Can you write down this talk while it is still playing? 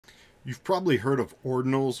You've probably heard of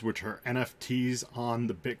Ordinals, which are NFTs on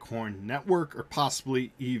the Bitcoin network, or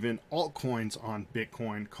possibly even altcoins on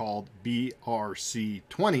Bitcoin called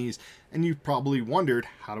BRC20s. And you've probably wondered,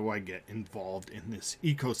 how do I get involved in this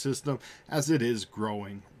ecosystem as it is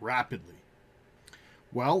growing rapidly?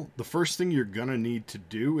 Well, the first thing you're going to need to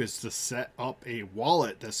do is to set up a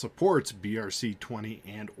wallet that supports BRC20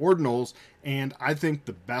 and Ordinals, and I think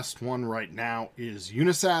the best one right now is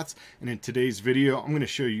UniSat's, and in today's video I'm going to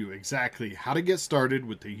show you exactly how to get started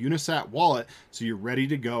with the UniSat wallet so you're ready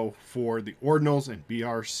to go for the Ordinals and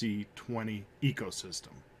BRC20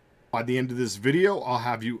 ecosystem. By the end of this video, I'll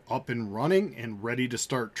have you up and running and ready to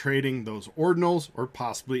start trading those Ordinals or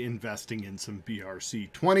possibly investing in some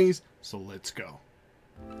BRC20s, so let's go.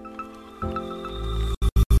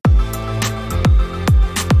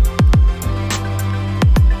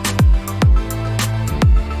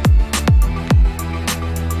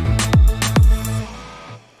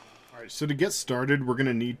 So to get started, we're going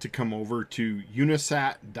to need to come over to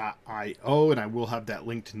unisat.io, and I will have that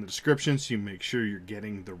linked in the description so you make sure you're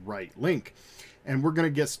getting the right link. And we're going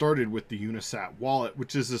to get started with the UniSat wallet,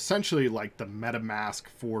 which is essentially like the MetaMask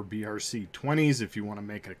for BRC20s. If you want to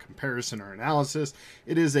make a comparison or analysis,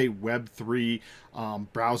 it is a Web3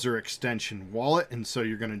 browser extension wallet. And so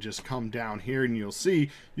you're going to just come down here and you'll see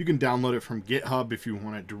you can download it from GitHub if you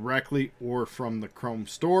want it directly or from the Chrome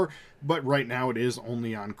store. But right now it is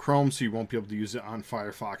only on Chrome, so you won't be able to use it on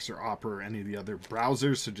Firefox or Opera or any of the other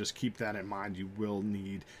browsers. So just keep that in mind. You will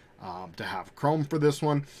need to have Chrome for this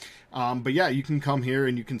one. But yeah, you can come here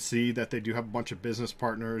and you can see that they do have a bunch of business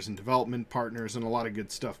partners and development partners and a lot of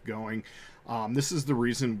good stuff going. This is the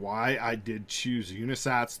reason why I did choose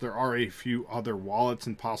UniSats. There are a few other wallets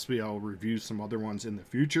and possibly I'll review some other ones in the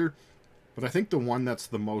future. But I think the one that's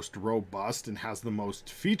the most robust and has the most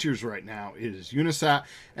features right now is UniSat.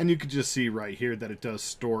 And you can just see right here that it does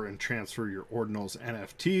store and transfer your Ordinals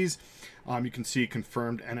NFTs. You can see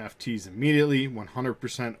confirmed NFTs immediately,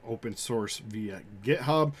 100% open source via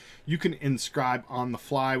GitHub. You can inscribe on the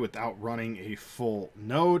fly without running a full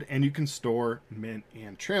node, and you can store, mint,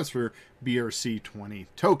 and transfer BRC20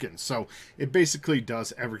 tokens. So it basically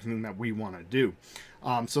does everything that we want to do.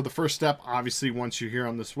 So the first step, obviously, once you're here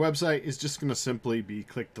on this website, is just going to simply be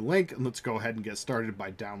click the link, and let's go ahead and get started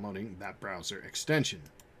by downloading that browser extension.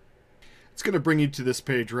 It's going to bring you to this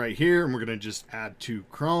page right here, and we're going to just add to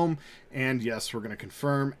Chrome, and yes, we're going to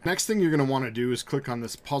confirm. Next thing you're going to want to do is click on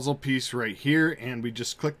this puzzle piece right here, and we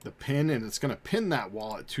just click the pin, and it's going to pin that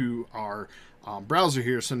wallet to our browser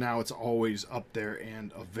here, so now it's always up there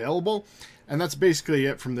and available. And that's basically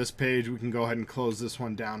it from this page. We can go ahead and close this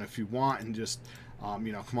one down if you want, and just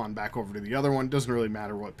come on back over to the other one. Doesn't really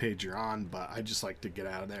matter what page you're on, but I just like to get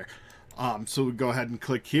out of there. So we go ahead and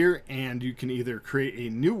click here, and you can either create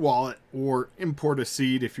a new wallet or import a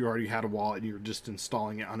seed if you already had a wallet and you're just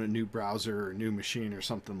installing it on a new browser or a new machine or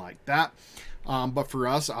something like that. But for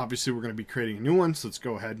us, obviously, we're going to be creating a new one. So let's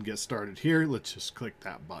go ahead and get started here. Let's just click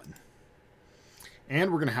that button. And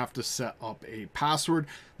we're going to have to set up a password.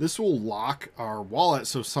 This will lock our wallet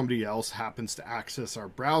so if somebody else happens to access our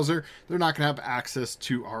browser, they're not going to have access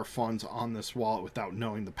to our funds on this wallet without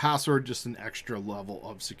knowing the password. Just an extra level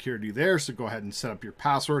of security there. So go ahead and set up your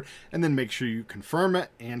password and then make sure you confirm it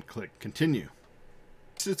and click continue.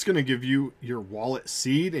 It's going to give you your wallet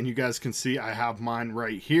seed, and you guys can see I have mine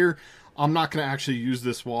right here. I'm not going to actually use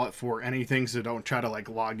this wallet for anything, so don't try to like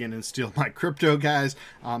log in and steal my crypto, guys.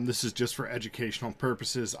 This is just for educational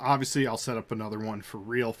purposes. Obviously, I'll set up another one for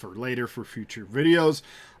real for later for future videos.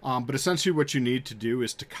 But essentially what you need to do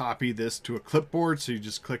is to copy this to a clipboard. So you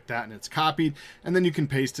just click that and it's copied, and then you can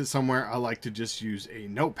paste it somewhere. I like to just use a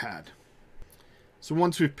notepad. So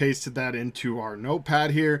once we've pasted that into our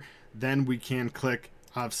notepad here, then we can click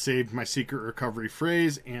I've saved my secret recovery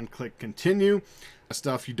phrase and click continue.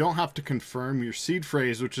 Stuff, you don't have to confirm your seed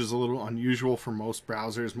phrase, which is a little unusual for most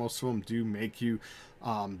browsers. Most of them do make you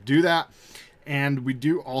do that. And we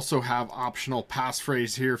do also have optional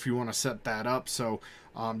passphrase here if you want to set that up. So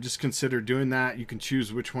just consider doing that. You can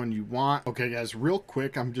choose which one you want. Okay, guys, real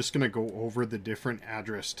quick, I'm just going to go over the different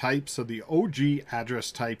address types. So the OG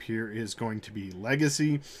address type here is going to be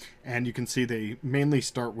legacy. And you can see they mainly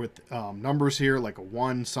start with numbers here, like a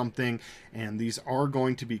 1 something. And these are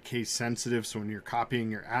going to be case sensitive. So when you're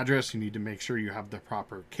copying your address, you need to make sure you have the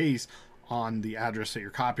proper case on the address that you're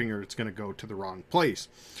copying, or it's going to go to the wrong place.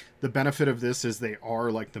 The benefit of this is they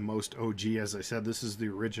are like the most OG. As I said, this is the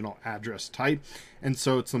original address type, and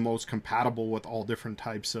so it's the most compatible with all different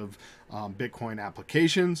types of Bitcoin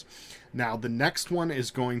applications. Now the next one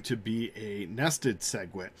is going to be a nested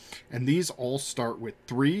SegWit, and these all start with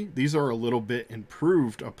 3. These are a little bit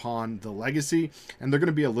improved upon the legacy, and they're going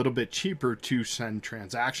to be a little bit cheaper to send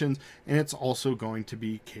transactions, and it's also going to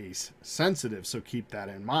be case sensitive, so keep that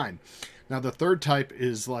in mind. Now the third type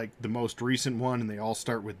is like the most recent one, and they all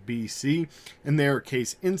start with BC, and they are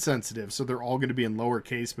case insensitive, so they're all going to be in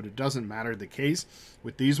lowercase, but it doesn't matter the case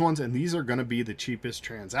with these ones, and these are going to be the cheapest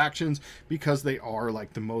transactions because they are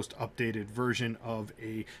like the most updated version of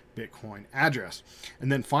a Bitcoin address. And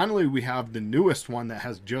then finally we have the newest one that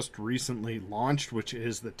has just recently launched, which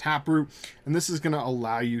is the Taproot, and this is going to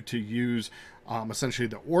allow you to use essentially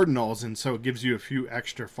the ordinals, and so it gives you a few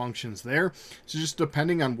extra functions there. So just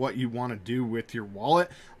depending on what you want to do with your wallet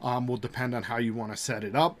will depend on how you want to set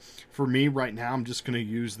it up. For me right now, I'm just going to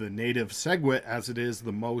use the native SegWit as it is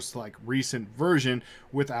the most like recent version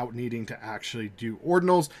without needing to actually do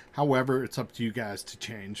ordinals. However, it's up to you guys to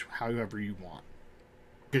change however you want.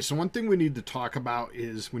 Okay, so one thing we need to talk about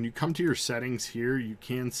is when you come to your settings here, you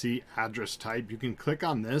can see address type. You can click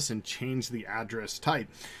on this and change the address type.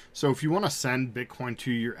 So if you want to send Bitcoin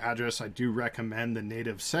to your address, I do recommend the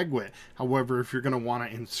native SegWit. However, if you're going to want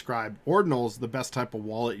to inscribe ordinals, the best type of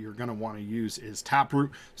wallet you're going to want to use is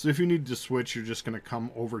Taproot. So if you need to switch, you're just going to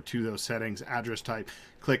come over to those settings, address type,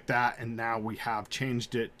 click that, and now we have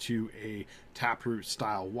changed it to a Taproot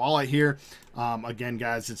style wallet here. Again,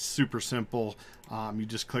 guys, it's super simple. You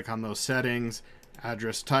just click on those settings,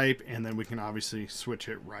 address type, and then we can obviously switch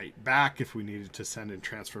it right back if we needed to send and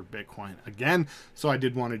transfer Bitcoin again. So I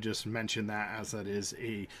did want to just mention that, as that is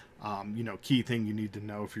a key thing you need to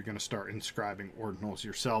know if you're going to start inscribing ordinals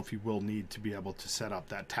yourself. You will need to be able to set up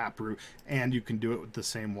that Taproot, and you can do it with the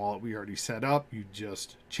same wallet we already set up. You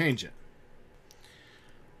just change it.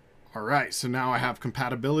 All right, so now I have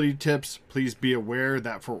compatibility tips. Please be aware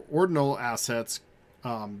that for ordinal assets,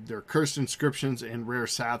 their cursed inscriptions and rare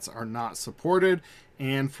sats are not supported,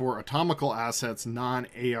 and for atomical assets,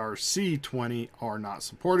 non-ARC20 are not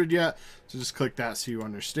supported yet. So just click that so you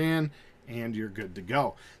understand, and you're good to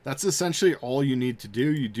go. That's essentially all you need to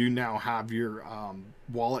do. You do now have your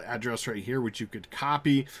wallet address right here, which you could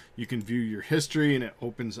copy. You can view your history, and it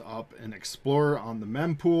opens up an explorer on the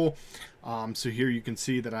mempool. So here you can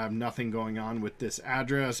see that I have nothing going on with this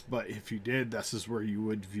address, but if you did, this is where you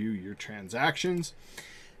would view your transactions.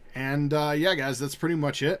 And yeah, guys, that's pretty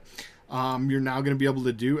much it. You're now going to be able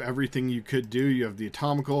to do everything you could do. You have the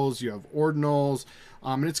atomicals, you have ordinals,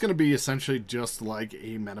 and it's going to be essentially just like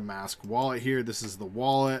a MetaMask wallet here. This is the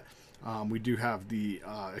wallet. We do have the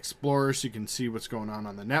Explorer, so you can see what's going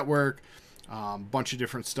on the network. Bunch of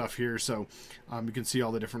different stuff here, so you can see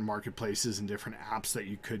all the different marketplaces and different apps that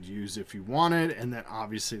you could use if you wanted. And then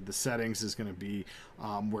obviously the settings is going to be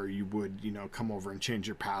where you would come over and change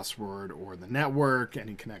your password, or the network,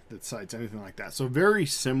 any connected sites, anything like that. So very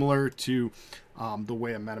similar to the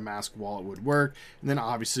way a MetaMask wallet would work. And then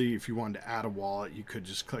obviously if you wanted to add a wallet, you could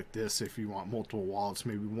just click this if you want multiple wallets,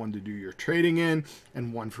 maybe one to do your trading in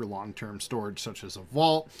and one for long-term storage such as a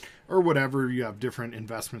vault or whatever. You have different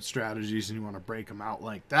investment strategies and you want to break them out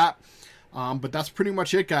like that. But that's pretty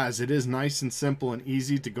much it, guys. It is nice and simple and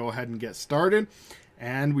easy to go ahead and get started.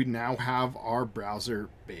 And we now have our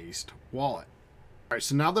browser-based wallet. All right,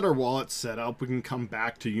 so now that our wallet's set up, we can come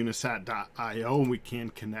back to unisat.io and we can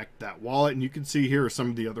connect that wallet. And you can see here are some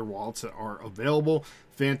of the other wallets that are available: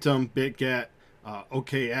 Phantom, BitGet,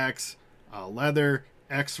 OKX, Leather,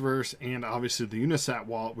 Xverse, and obviously the UniSat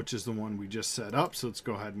wallet, which is the one we just set up. So let's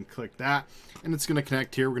go ahead and click that, and it's going to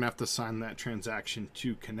connect here. We're going to have to sign that transaction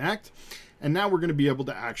to connect. And now we're going to be able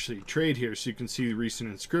to actually trade here. So you can see the recent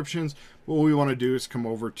inscriptions. What we want to do is come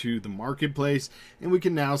over to the marketplace, and we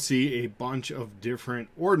can now see a bunch of different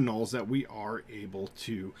ordinals that we are able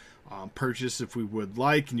to purchase if we would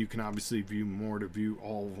like. And you can obviously view more to view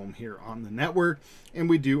all of them here on the network. And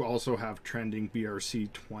we do also have trending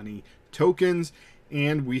BRC20 tokens,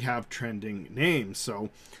 and we have trending names. So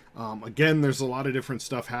again, there's a lot of different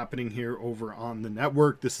stuff happening here over on the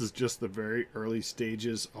network. This is just the very early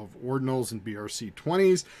stages of ordinals and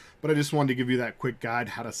BRC20s, but I just wanted to give you that quick guide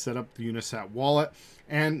how to set up the UniSat wallet.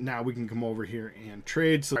 And now we can come over here and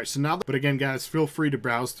trade. So, all right, so now, but again, guys, feel free to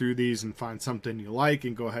browse through these and find something you like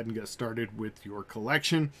and go ahead and get started with your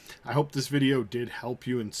collection. I hope this video did help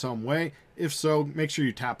you in some way. If so, make sure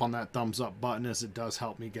you tap on that thumbs up button, as it does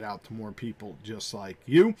help me get out to more people just like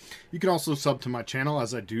you. You can also sub to my channel,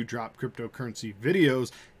 as I do do drop cryptocurrency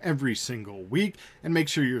videos every single week, and make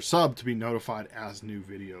sure you're subbed to be notified as new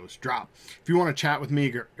videos drop. If you want to chat with me,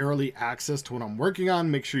 get early access to what I'm working on,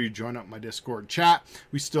 make sure you join up my Discord chat.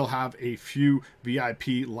 We still have a few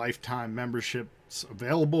VIP lifetime memberships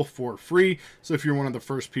available for free, so if you're one of the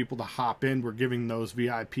first people to hop in, we're giving those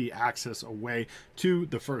VIP access away to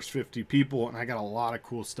the first 50 people, and I got a lot of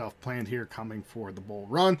cool stuff planned here coming for the bull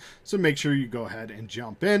run, so make sure you go ahead and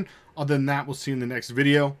jump in. Other than that, we'll see you in the next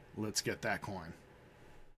video. Let's get that coin.